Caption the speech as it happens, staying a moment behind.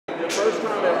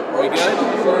We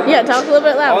good? Yeah, talk a little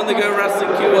bit loud. On the Go Wrestling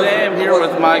Q&A, I'm here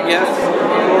with my guests,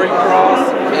 Kory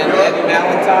and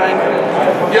Valentine.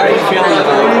 How are you feeling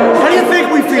tonight? How do you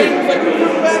think we feel?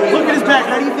 Look at his back.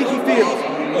 How do you think he feels?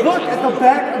 Look at the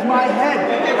back of my head.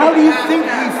 How do you think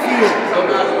we feel?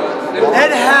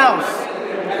 Ed House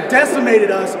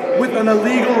decimated us with an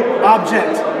illegal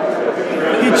object.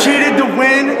 He cheated to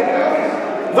win.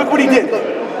 Look what he did. Look,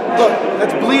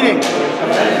 that's bleeding.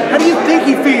 How do you think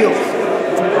he feels?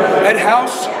 Ed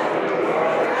House,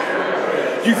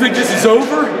 you think this is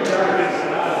over?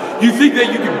 You think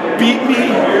that you can beat me?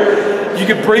 You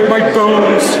can break my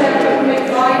bones?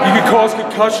 You can cause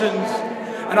concussions?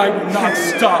 And I will not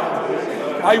stop.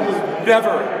 I will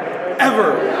never,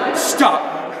 ever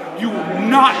stop. You will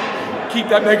not keep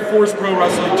that Megaforce Pro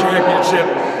Wrestling Championship.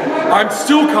 I'm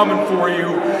still coming for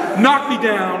you. Knock me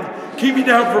down. Keep me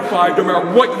down for 5. No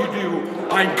matter what you do,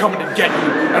 I'm coming to get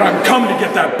you. And I'm coming to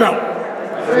get that belt.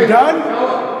 We done?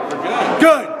 We're good.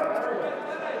 Good.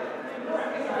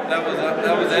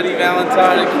 That was Eddie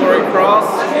Valentine and Kory.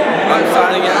 I'm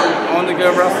signing out on the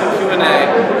Go Wrestling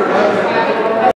Q&A.